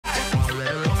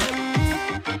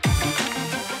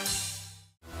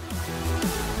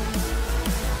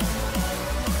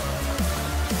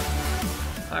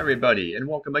everybody, and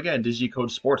welcome again to Zcode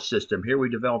Sports System. Here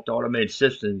we developed automated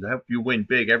systems to help you win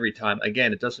big every time.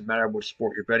 Again, it doesn't matter what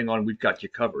sport you're betting on, we've got you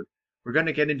covered. We're going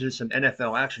to get into some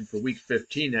NFL action for Week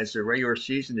 15 as the regular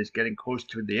season is getting close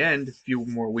to the end, a few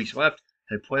more weeks left,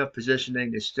 and playoff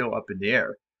positioning is still up in the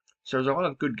air. So there's a lot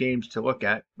of good games to look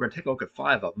at. We're going to take a look at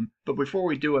 5 of them, but before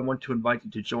we do, I want to invite you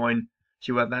to join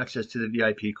so you have access to the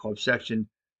VIP Club section,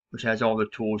 which has all the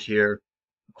tools here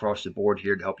across the board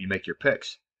here to help you make your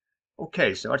picks.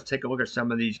 Okay, so let's take a look at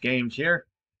some of these games here.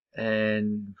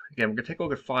 And again, we're going to take a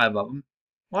look at 5 of them.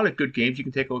 A lot of good games. You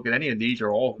can take a look at any of these or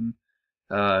all of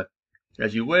them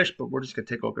as you wish, but we're just going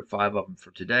to take a look at 5 of them for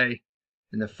today.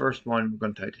 And the first one we're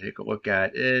going to take a look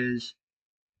at is,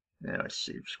 let's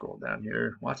see, scroll down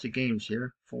here. Lots of games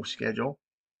here, full schedule.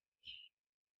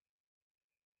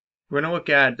 We're going to look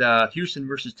at Houston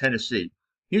versus Tennessee.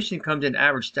 Houston comes in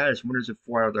average status, winners of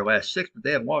 4 out of their last 6, but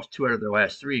they have lost 2 out of their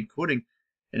last 3, including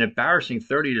an embarrassing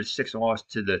 30-6 loss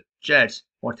to the Jets,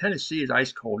 while Tennessee is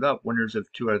ice cold up, winners of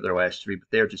 2 out of their last 3, but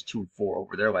they are just 2-4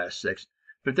 over their last 6.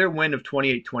 But their win of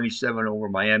 28-27 over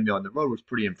Miami on the road was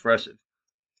pretty impressive.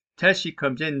 Tennessee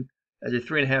comes in as a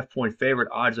 3.5-point favorite,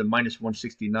 odds of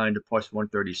 -169 to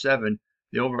 +137.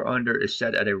 The over/under is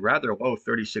set at a rather low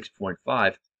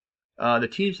 36.5. The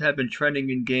teams have been trending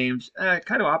in games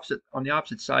kind of opposite on the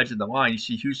opposite sides of the line. You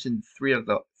see Houston, 3 out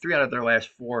of their last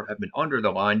 4 have been under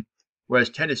the line, whereas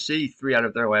Tennessee, 3 out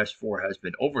of their last 4 has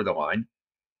been over the line.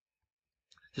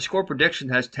 The score prediction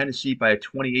has Tennessee by a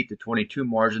 28-22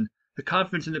 margin. The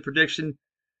confidence in the prediction,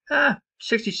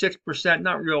 66%,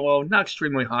 not real low, not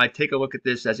extremely high. Take a look at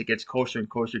this as it gets closer and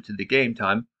closer to the game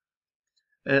time.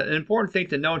 An important thing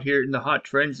to note here in the hot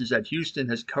trends is that Houston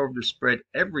has covered the spread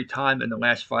every time in the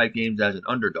last 5 games as an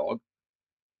underdog.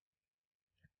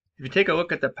 If you take a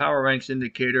look at the power ranks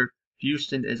indicator,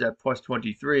 Houston is at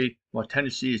 +23, while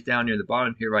Tennessee is down near the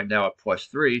bottom here right now at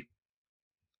 +3.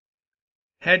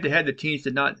 Head-to-head, the teams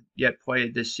did not yet play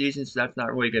this season, so that's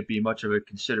not really going to be much of a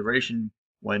consideration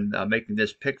when making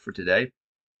this pick for today.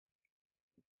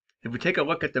 If we take a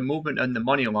look at the movement on the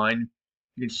money line,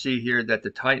 you can see here that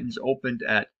the Titans opened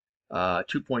at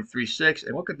 2.36,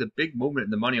 and look at the big movement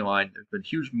in the money line. There's been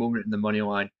huge movement in the money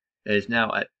line. It is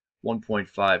now at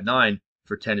 1.59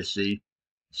 for Tennessee.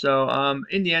 So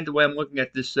in the end, the way I'm looking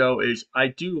at this, though, is I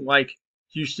do like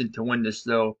Houston to win this,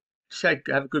 though. Just I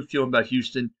have a good feeling about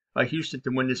Houston. I like Houston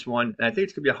to win this one, and I think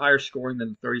it's going to be a higher scoring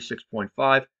than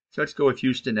 36.5. So let's go with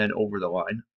Houston and over the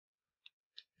line.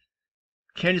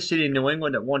 Kansas City and New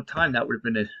England, at one time, that would have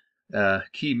been a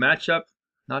key matchup.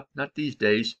 Not these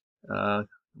days, the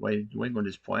way New England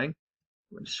is playing.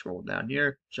 We're going to scroll down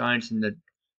here. Giants and the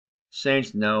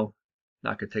Saints, no.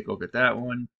 Not going to take a look at that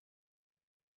one.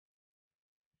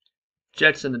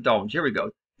 Jets and the Dolphins. Here we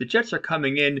go. The Jets are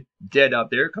coming in dead up.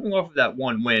 They're coming off of that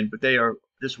 1 win, but they are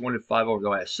just 1-5 over the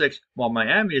last 6. While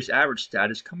Miami is average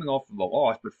status, coming off of a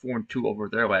loss, but 4-2 over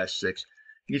their last 6.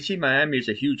 You can see Miami is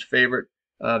a huge favorite,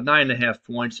 9.5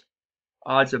 points,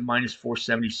 odds of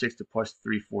 -476 to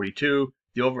 +342.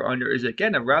 The over/under is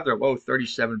again a rather low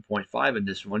 37.5 in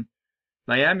this one.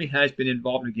 Miami has been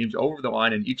involved in games over the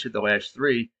line in each of the last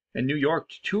 3, and New York,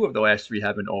 2 of the last 3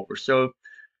 have been over. So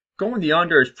going the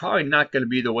under is probably not going to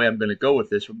be the way I'm going to go with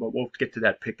this one, but we'll get to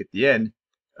that pick at the end.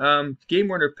 Game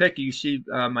winner pick, you see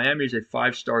Miami is a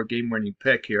 5-star game winning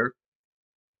pick here.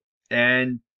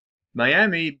 And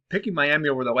picking Miami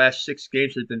over the last 6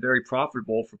 games has been very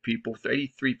profitable for people,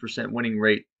 83% winning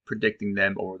rate predicting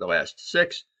them over the last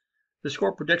 6. The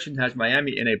score prediction has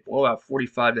Miami in a blowout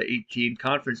 45-18.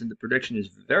 Confidence in the prediction is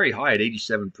very high at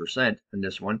 87% in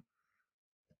this one.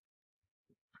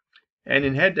 And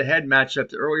in head-to-head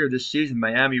matchups earlier this season,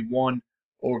 Miami won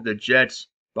over the Jets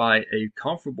by a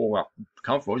comfortable,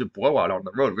 it was a blowout on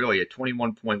the road, really, a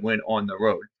 21-point win on the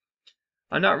road.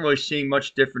 I'm not really seeing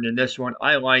much different in this one.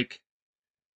 I like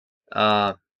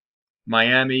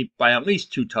Miami by at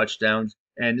least 2 touchdowns,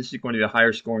 and this is going to be a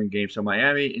higher scoring game. So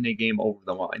Miami in a game over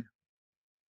the line.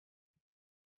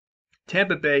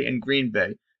 Tampa Bay and Green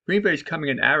Bay. Green Bay is coming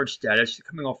in average status,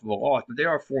 coming off of a loss, but they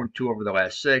are 4-2 over the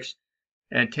last 6.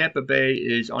 And Tampa Bay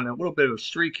is on a little bit of a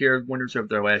streak here, winners of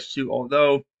their last 2.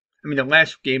 Although, the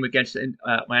last game against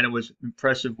Atlanta was an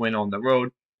impressive win on the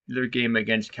road. Their game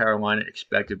against Carolina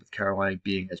expected, with Carolina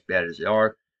being as bad as they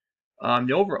are.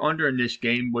 The over/under in this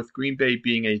game, with Green Bay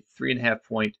being a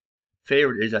 3.5-point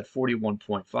favorite, is at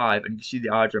 41.5. And you can see the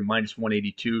odds are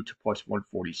 -182 to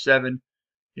 +147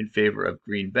 in favor of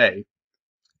Green Bay.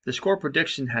 The score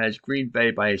prediction has Green Bay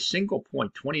by a single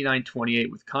point, 29-28,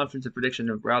 with confidence in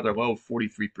prediction of rather low,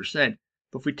 43%.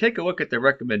 But if we take a look at the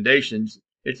recommendations,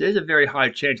 it is a very high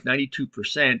chance,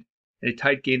 92%, in a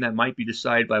tight game that might be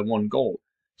decided by 1 goal.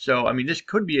 So, I mean, this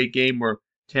could be a game where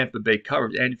Tampa Bay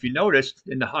covers. And if you notice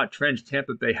in the hot trends,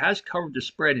 Tampa Bay has covered the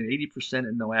spread in 80%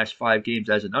 in the last 5 games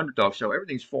as an underdog. So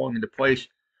everything's falling into place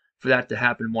for that to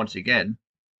happen once again.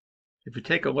 If you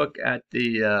take a look at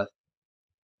the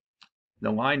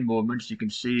line movements, you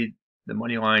can see the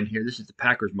money line here. This is the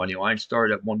Packers money line,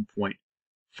 started at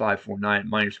 1.549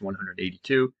 minus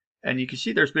 182. And you can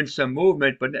see there's been some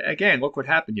movement, but again, look what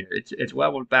happened here. It's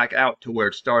leveled back out to where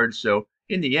it started. So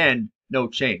in the end, no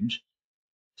change.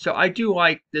 So I do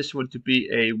like this one to be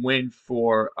a win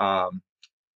for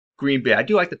Green Bay. I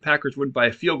do like the Packers win by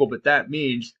a field goal, but that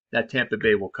means that Tampa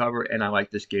Bay will cover, and I like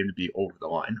this game to be over the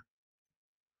line.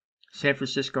 San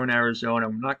Francisco and Arizona,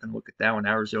 I'm not going to look at that one.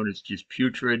 Arizona is just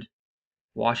putrid.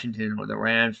 Washington or the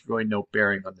Rams, really no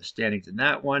bearing on the standings in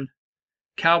that one.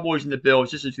 Cowboys and the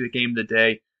Bills, this is the game of the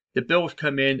day. The Bills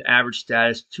come in, average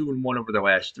status, 2-1 over the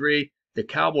last 3. The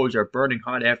Cowboys are burning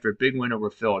hot after a big win over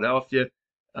Philadelphia.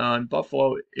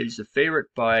 Buffalo is the favorite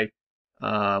by,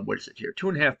 what is it here,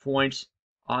 2.5 points.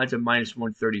 Odds of minus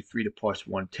 133 to plus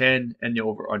 110, and the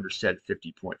over-under set at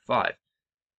 50.5.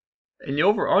 In the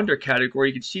over-under category,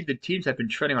 you can see the teams have been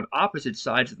trending on opposite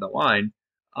sides of the line.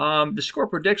 The score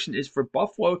prediction is for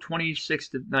Buffalo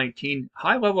 26-19.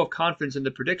 High level of confidence in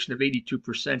the prediction of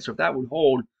 82%. So if that would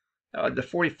hold, the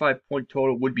 45-point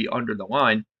total would be under the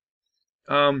line.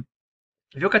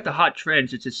 If you look at the hot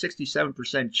trends, it's a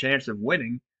 67% chance of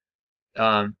winning.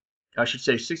 I should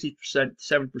say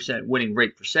 67% winning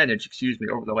rate percentage,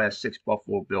 over the last 6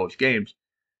 Buffalo Bills games.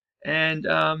 And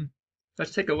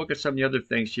let's take a look at some of the other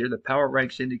things here. The Power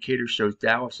Ranks indicator shows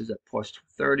Dallas is at plus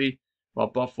 30, while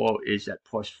Buffalo is at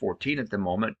plus 14 at the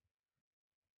moment.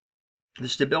 The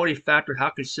stability factor, how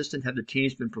consistent have the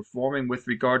teams been performing with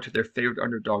regard to their favorite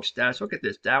underdog stats? Look at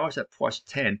this, Dallas at plus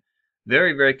 10.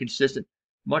 Very, very consistent,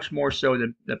 much more so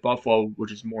than Buffalo,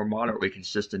 which is more moderately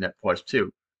consistent at plus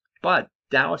 2. But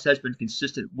Dallas has been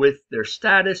consistent with their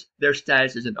status. Their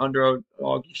status is an underdog.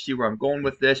 You see where I'm going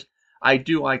with this. I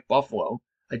do like Buffalo.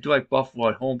 I do like Buffalo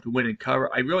at home to win and cover.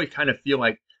 I really kind of feel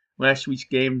like last week's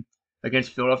game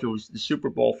against Philadelphia was the Super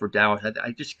Bowl for Dallas.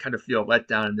 I just kind of feel let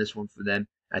down in this one for them.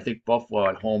 I think Buffalo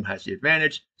at home has the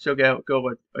advantage. So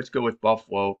let's go with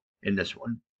Buffalo in this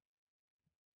one.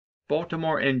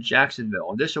 Baltimore and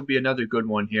Jacksonville. And this will be another good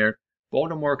one here.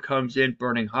 Baltimore comes in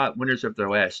burning hot, winners of their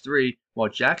last 3, while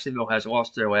Jacksonville has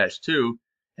lost their last 2.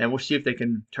 And we'll see if they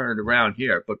can turn it around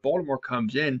here. But Baltimore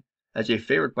comes in as a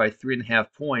favorite by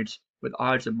 3.5 points with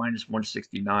odds of minus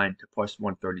 169 to plus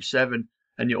 137.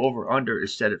 And the over-under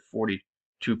is set at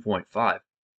 42.5.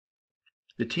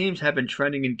 The teams have been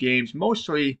trending in games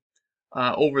mostly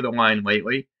over the line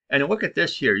lately. And look at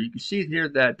this here. You can see here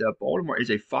that Baltimore is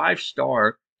a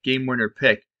 5-star game winner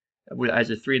pick as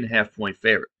a 3.5-point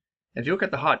favorite. If you look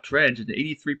at the hot trends, it's an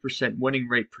 83% winning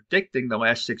rate predicting the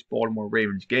last 6 Baltimore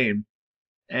Ravens games.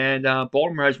 And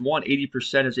Baltimore has won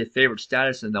 80% as a favorite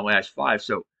status in the last 5.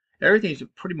 So everything's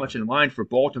pretty much in line for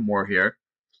Baltimore here.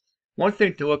 One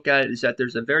thing to look at is that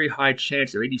there's a very high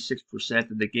chance of 86%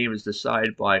 that the game is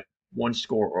decided by 1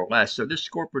 score or less. So this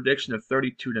score prediction of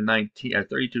 32-19 or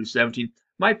 32-17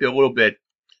 might be a little bit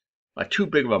too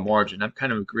big of a margin. I'm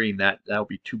kind of agreeing that would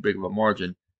be too big of a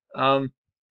margin.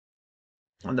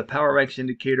 On the Power Ranks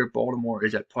indicator, Baltimore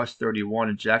is at plus 31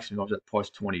 and Jacksonville is at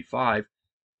plus 25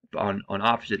 on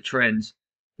opposite trends.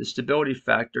 The stability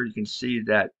factor, you can see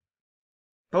that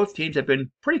both teams have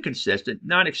been pretty consistent,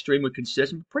 not extremely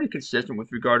consistent, but pretty consistent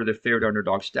with regard to their favorite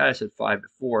underdog status at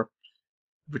 5-4.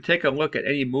 If we take a look at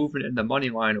any movement in the money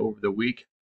line over the week,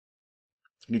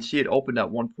 you can see it opened at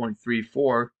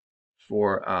 1.34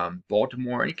 for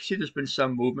Baltimore. And you can see there's been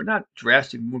some movement, not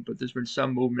drastic movement, but there's been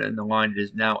some movement in the line. It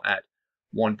is now at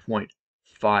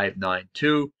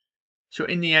 1.592. So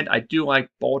in the end, I do like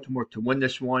Baltimore to win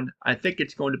this one. I think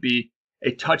it's going to be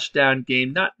a touchdown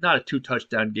game, not a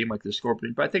 2-touchdown game like the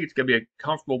Scorpions, but I think it's going to be a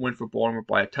comfortable win for Baltimore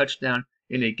by a touchdown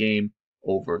in a game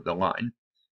over the line.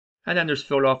 And then there's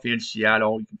Philadelphia and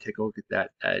Seattle. You can take a look at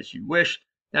that as you wish.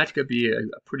 That's going to be a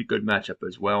pretty good matchup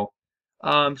as well.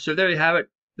 So there you have it.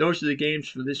 Those are the games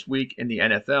for this week in the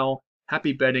NFL.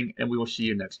 Happy betting, and we will see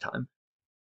you next time.